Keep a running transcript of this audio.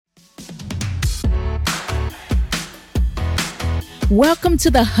Welcome to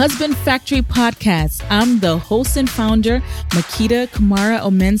the Husband Factory Podcast. I'm the host and founder, Makita Kamara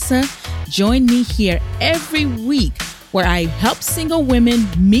Omensa. Join me here every week where I help single women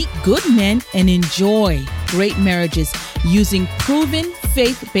meet good men and enjoy great marriages using proven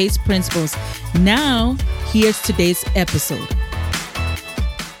faith-based principles. Now, here's today's episode.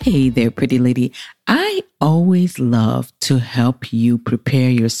 Hey there, pretty lady. I always love to help you prepare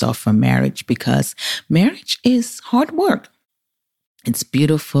yourself for marriage because marriage is hard work. It's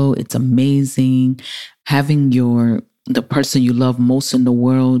beautiful. It's amazing. Having the person you love most in the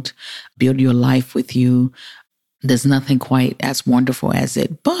world build your life with you. There's nothing quite as wonderful as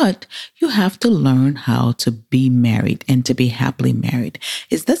it, but you have to learn how to be married and to be happily married.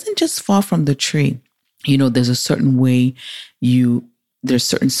 It doesn't just fall from the tree. There's a certain way there's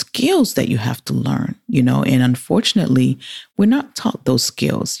certain skills that you have to learn, and unfortunately, we're not taught those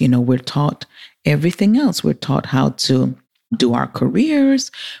skills. We're taught everything else. We're taught how to do our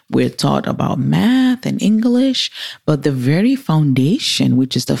careers. We're taught about math and English, but the very foundation,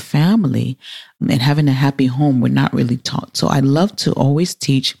 which is the family and having a happy home, we're not really taught. So I love to always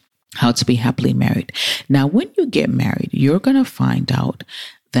teach how to be happily married. Now, when you get married, you're going to find out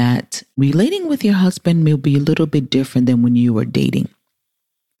that relating with your husband may be a little bit different than when you were dating.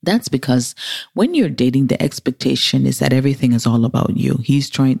 That's because when you're dating, the expectation is that everything is all about you. He's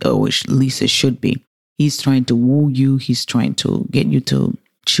trying to, or at least it should be. He's trying to woo you. He's trying to get you to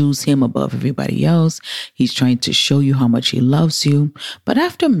choose him above everybody else. He's trying to show you how much he loves you. But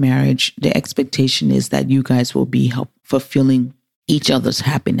after marriage, the expectation is that you guys will be fulfilling each other's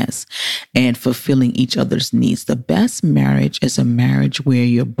happiness and fulfilling each other's needs. The best marriage is a marriage where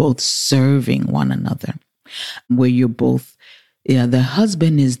you're both serving one another, where you're both the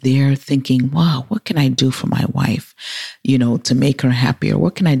husband is there thinking, wow, what can I do for my wife, to make her happier?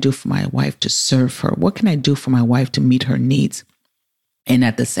 What can I do for my wife to serve her? What can I do for my wife to meet her needs? And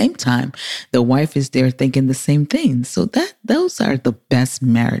at the same time, the wife is there thinking the same thing. So those are the best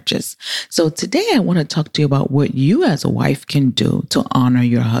marriages. So today I want to talk to you about what you as a wife can do to honor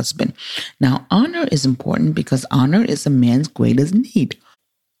your husband. Now, honor is important because honor is a man's greatest need.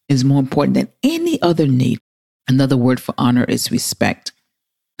 It's more important than any other need. Another word for honor is respect.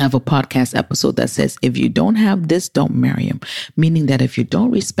 I have a podcast episode that says, if you don't have this, don't marry him. Meaning that if you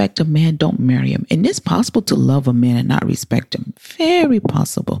don't respect a man, don't marry him. And it's possible to love a man and not respect him. Very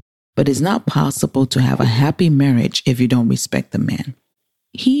possible. But it's not possible to have a happy marriage if you don't respect the man.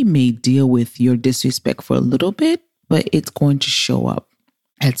 He may deal with your disrespect for a little bit, but it's going to show up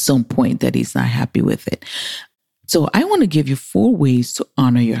at some point that he's not happy with it. So I want to give you 4 ways to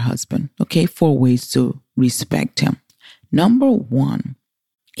honor your husband. Okay, 4 ways to respect him. Number 1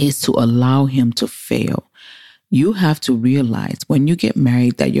 is to allow him to fail. You have to realize when you get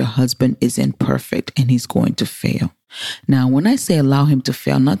married that your husband is imperfect and he's going to fail. Now, when I say allow him to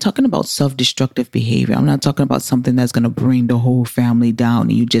fail, I'm not talking about self-destructive behavior. I'm not talking about something that's going to bring the whole family down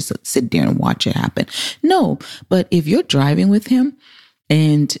and you just sit there and watch it happen. No, but if you're driving with him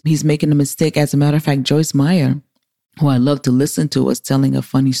and he's making a mistake, as a matter of fact, Joyce Meyer, who I love to listen to, was telling a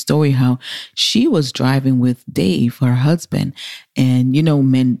funny story how she was driving with Dave, her husband, and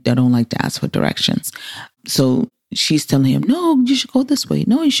men that don't like to ask for directions. So she's telling him, no, you should go this way.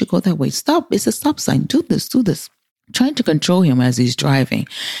 No, you should go that way. Stop. It's a stop sign. Do this, trying to control him as he's driving.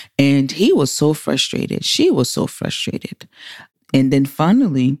 And he was so frustrated. She was so frustrated. And then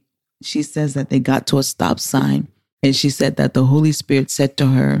finally, she says that they got to a stop sign. And she said that the Holy Spirit said to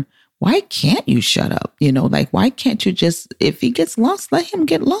her, why can't you shut up? Why can't you just, if he gets lost, let him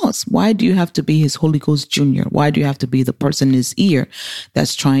get lost? Why do you have to be his Holy Ghost Junior? Why do you have to be the person in his ear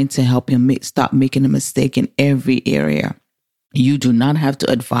that's trying to help him stop making a mistake in every area? You do not have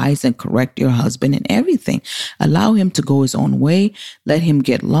to advise and correct your husband in everything. Allow him to go his own way. Let him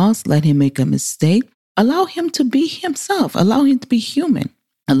get lost. Let him make a mistake. Allow him to be himself. Allow him to be human.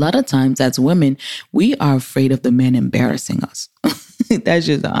 A lot of times as women, we are afraid of the man embarrassing us. That's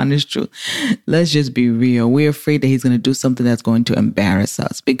just the honest truth. Let's just be real. We're afraid that he's going to do something that's going to embarrass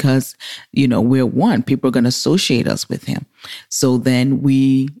us because, we're one. People are going to associate us with him. So then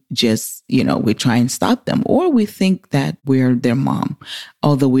we just, we try and stop them, or we think that we're their mom,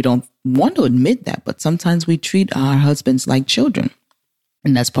 although we don't want to admit that. But sometimes we treat our husbands like children.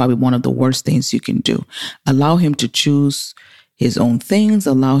 And that's probably one of the worst things you can do. Allow him to choose his own things,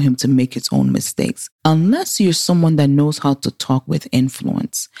 allow him to make his own mistakes. Unless you're someone that knows how to talk with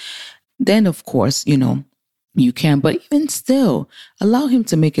influence, then of course, you can. But even still, allow him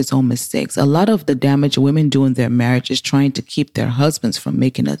to make his own mistakes. A lot of the damage women do in their marriage is trying to keep their husbands from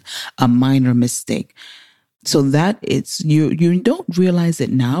making a minor mistake. So that it's, you don't realize it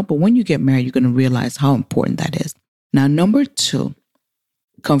now, but when you get married, you're going to realize how important that is. Now, number 2,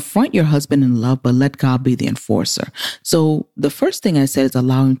 Confront your husband in love, but let God be the enforcer. So the first thing I said is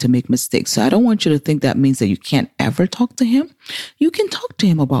allow him to make mistakes. So I don't want you to think that means that you can't ever talk to him. You can talk to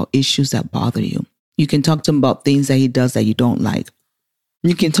him about issues that bother you. You can talk to him about things that he does that you don't like.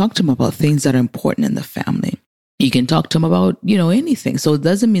 You can talk to him about things that are important in the family. You can talk to him about, anything. So it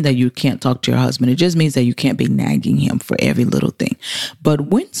doesn't mean that you can't talk to your husband. It just means that you can't be nagging him for every little thing. But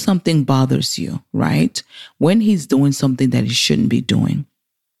when something bothers you, right? When he's doing something that he shouldn't be doing,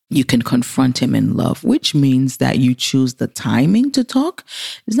 you can confront him in love, which means that you choose the timing to talk.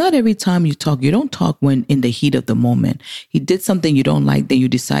 It's not every time you talk. You don't talk when in the heat of the moment. He did something you don't like, then you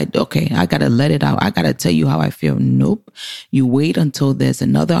decide, okay, I got to let it out. I got to tell you how I feel. Nope. You wait until there's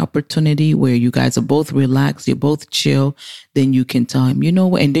another opportunity where you guys are both relaxed, you're both chill. Then you can tell him,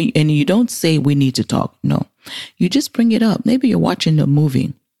 and you don't say we need to talk. No, you just bring it up. Maybe you're watching a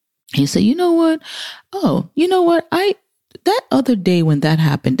movie. And you say, you know what? Oh, you know what? That other day when that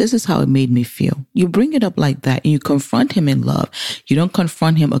happened, this is how it made me feel. You bring it up like that and you confront him in love. You don't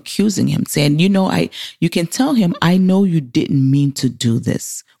confront him accusing him, saying, you can tell him, I know you didn't mean to do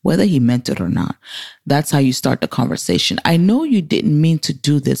this, whether he meant it or not. That's how you start the conversation. I know you didn't mean to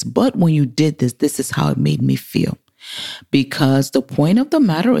do this, but when you did this, this is how it made me feel. Because the point of the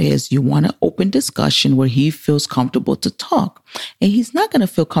matter is you want an open discussion where he feels comfortable to talk. And he's not going to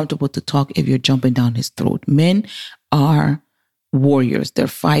feel comfortable to talk if you're jumping down his throat. Men are warriors. They're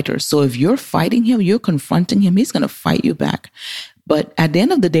fighters. So if you're fighting him, you're confronting him, he's going to fight you back. But at the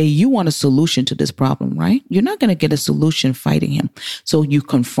end of the day, you want a solution to this problem, right? You're not going to get a solution fighting him. So you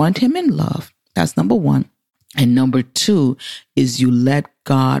confront him in love. That's number one. And number two is you let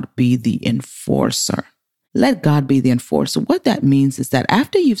God be the enforcer. Let God be the enforcer. What that means is that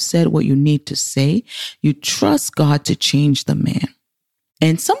after you've said what you need to say, you trust God to change the man.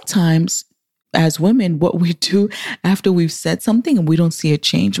 And sometimes as women, what we do after we've said something and we don't see a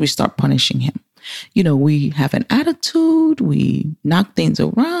change, we start punishing him. We have an attitude, we knock things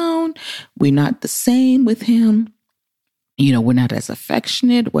around, we're not the same with him. We're not as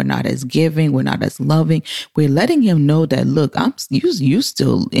affectionate. We're not as giving. We're not as loving. We're letting him know that, look, you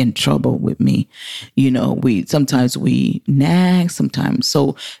still in trouble with me. Sometimes we nag sometimes.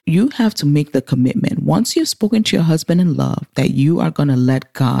 So you have to make the commitment. Once you've spoken to your husband in love, that you are going to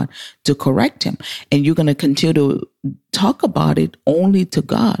let God to correct him. And you're going to continue to talk about it only to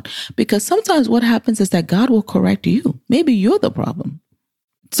God. Because sometimes what happens is that God will correct you. Maybe you're the problem.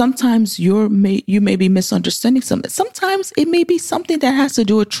 Sometimes you may be misunderstanding something. Sometimes it may be something that has to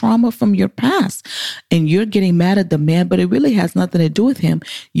do with trauma from your past and you're getting mad at the man, but it really has nothing to do with him.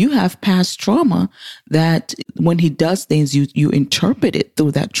 You have past trauma that when he does things, you interpret it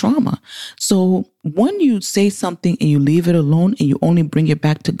through that trauma. So when you say something and you leave it alone and you only bring it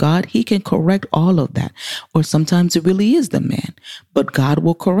back to God, he can correct all of that. Or sometimes it really is the man, but God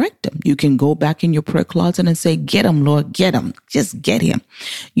will correct him. You can go back in your prayer closet and say, get him, Lord, get him. Just get him.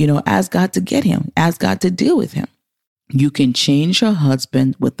 Ask God to get him. Ask God to deal with him. You can change your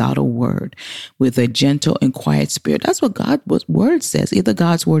husband without a word, with a gentle and quiet spirit. That's what God's word says. Either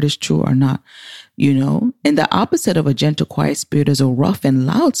God's word is true or not, And the opposite of a gentle, quiet spirit is a rough and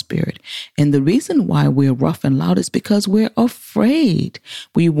loud spirit. And the reason why we're rough and loud is because we're afraid.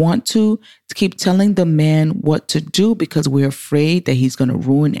 We want to keep telling the man what to do because we're afraid that he's going to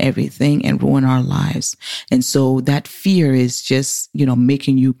ruin everything and ruin our lives. And so that fear is just,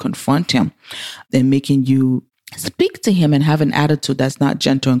 making you confront him and making you speak to him and have an attitude that's not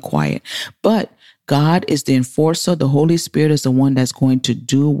gentle and quiet. But God is the enforcer. The Holy Spirit is the one that's going to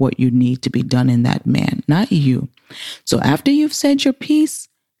do what you need to be done in that man, not you. So after you've said your piece,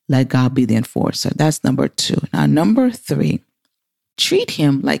 let God be the enforcer. That's number two. Now, number three, treat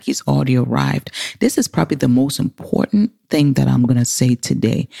him like he's already arrived. This is probably the most important thing that I'm going to say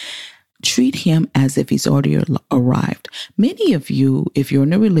today. Treat him as if he's already arrived. Many of you, if you're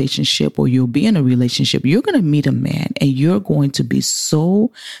in a relationship or you'll be in a relationship, you're going to meet a man and you're going to be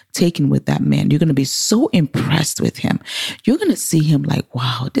so taken with that man. You're going to be so impressed with him. You're going to see him like,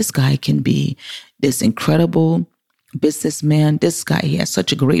 wow, this guy can be this incredible businessman. This guy, he has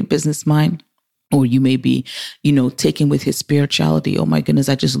such a great business mind. Or you may be, taken with his spirituality. Oh my goodness,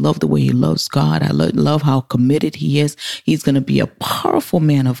 I just love the way he loves God. I love how committed he is. He's going to be a powerful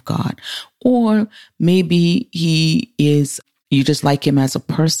man of God. Or maybe he is, you just like him as a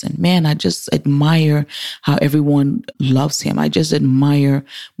person. Man, I just admire how everyone loves him. I just admire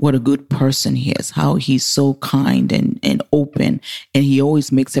what a good person he is, how he's so kind and open, and he always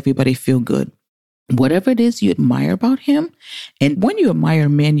makes everybody feel good. Whatever it is you admire about him. And when you admire a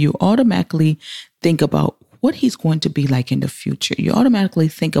man, you automatically think about what he's going to be like in the future. You automatically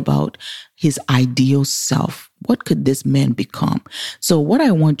think about his ideal self, what could this man become? So what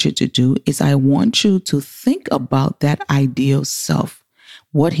I want you to do is I want you to think about that ideal self,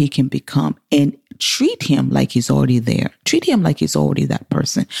 what he can become, and treat him like he's already there. Treat him like he's already that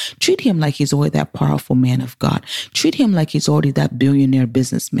person. Treat him like he's already that powerful man of God. Treat him like he's already that billionaire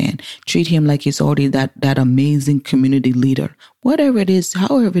businessman. Treat him like he's already that amazing community leader. Whatever it is,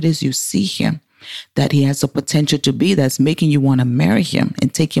 however it is you see him, that he has the potential to be, that's making you want to marry him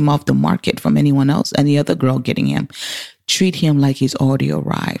and take him off the market from anyone else, any other girl getting him. Treat him like he's already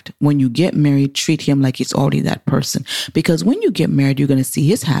arrived. When you get married, treat him like he's already that person. Because when you get married, you're going to see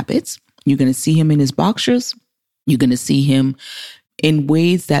his habits. You're going to see him in his boxers. You're going to see him in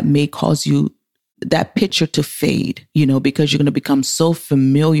ways that may cause you that picture to fade, because you're going to become so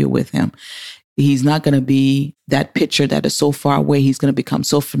familiar with him. He's not going to be that picture that is so far away. He's going to become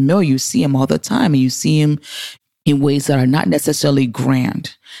so familiar. You see him all the time, and you see him in ways that are not necessarily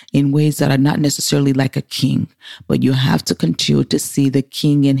grand, in ways that are not necessarily like a king, but you have to continue to see the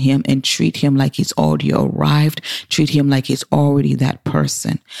king in him and treat him like he's already arrived, treat him like he's already that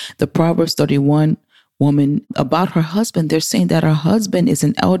person. The Proverbs 31 woman, about her husband, they're saying that her husband is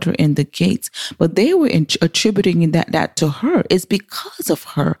an elder in the gates, but they were attributing that to her. It's because of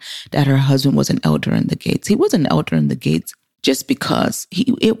her that her husband was an elder in the gates. He was an elder in the gates just because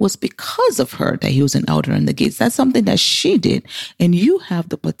it was because of her that he was an elder in the gates. That's something that she did. And you have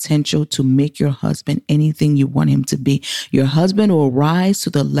the potential to make your husband anything you want him to be. Your husband will rise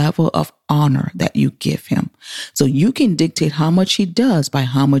to the level of honor that you give him. So you can dictate how much he does by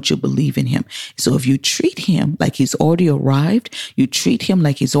how much you believe in him. So if you treat him like he's already arrived, you treat him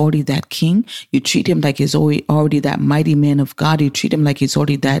like he's already that king, you treat him like he's already that mighty man of God, you treat him like he's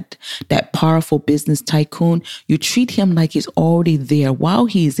already that powerful business tycoon, you treat him like he's already there while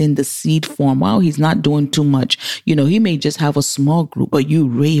he's in the seed form, while he's not doing too much. He may just have a small group, but you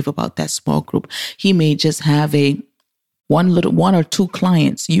rave about that small group. He may just have one or two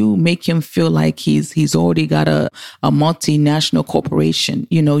clients. You make him feel like he's already got a multinational corporation.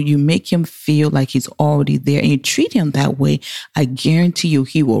 You make him feel like he's already there, and you treat him that way. I guarantee you,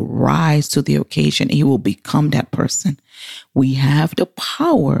 he will rise to the occasion. He will become that person. We have the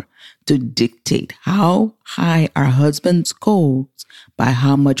power to dictate how high our husbands goes by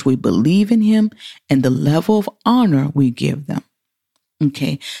how much we believe in him and the level of honor we give them.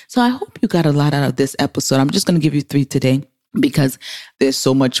 Okay, so I hope you got a lot out of this episode. I'm just going to give you 3 today because there's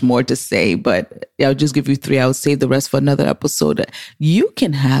so much more to say, but I'll just give you 3. I'll save the rest for another episode. You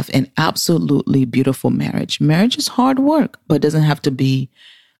can have an absolutely beautiful marriage. Marriage is hard work, but it doesn't have to be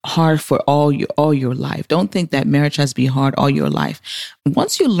hard for all your life. Don't think that marriage has to be hard all your life.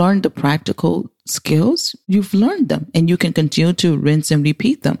 Once you learn the practical skills, you've learned them and you can continue to rinse and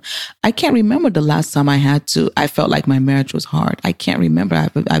repeat them. I can't remember the last time I felt like my marriage was hard. I can't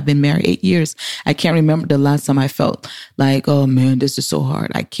remember. I've been married 8 years. I can't remember the last time I felt like, oh man, this is so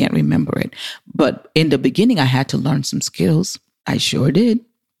hard. I can't remember it. But in the beginning, I had to learn some skills. I sure did.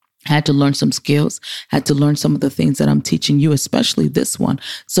 Had to learn some skills, had to learn some of the things that I'm teaching you, especially this one.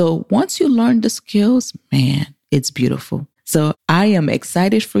 So once you learn the skills, man, it's beautiful. So I am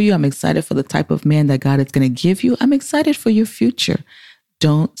excited for you. I'm excited for the type of man that God is going to give you. I'm excited for your future.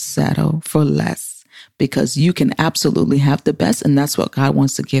 Don't settle for less because you can absolutely have the best, and that's what God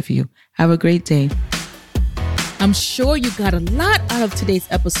wants to give you. Have a great day. I'm sure you got a lot out of today's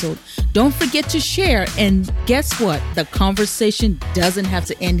episode. Don't forget to share. And guess what? The conversation doesn't have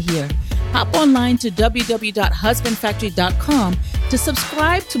to end here. Hop online to www.husbandfactory.com to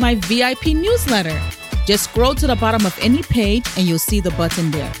subscribe to my VIP newsletter. Just scroll to the bottom of any page and you'll see the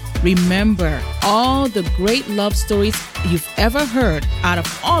button there. Remember, all the great love stories you've ever heard, out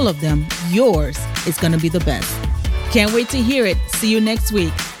of all of them, yours is going to be the best. Can't wait to hear it. See you next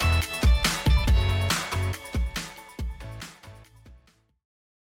week.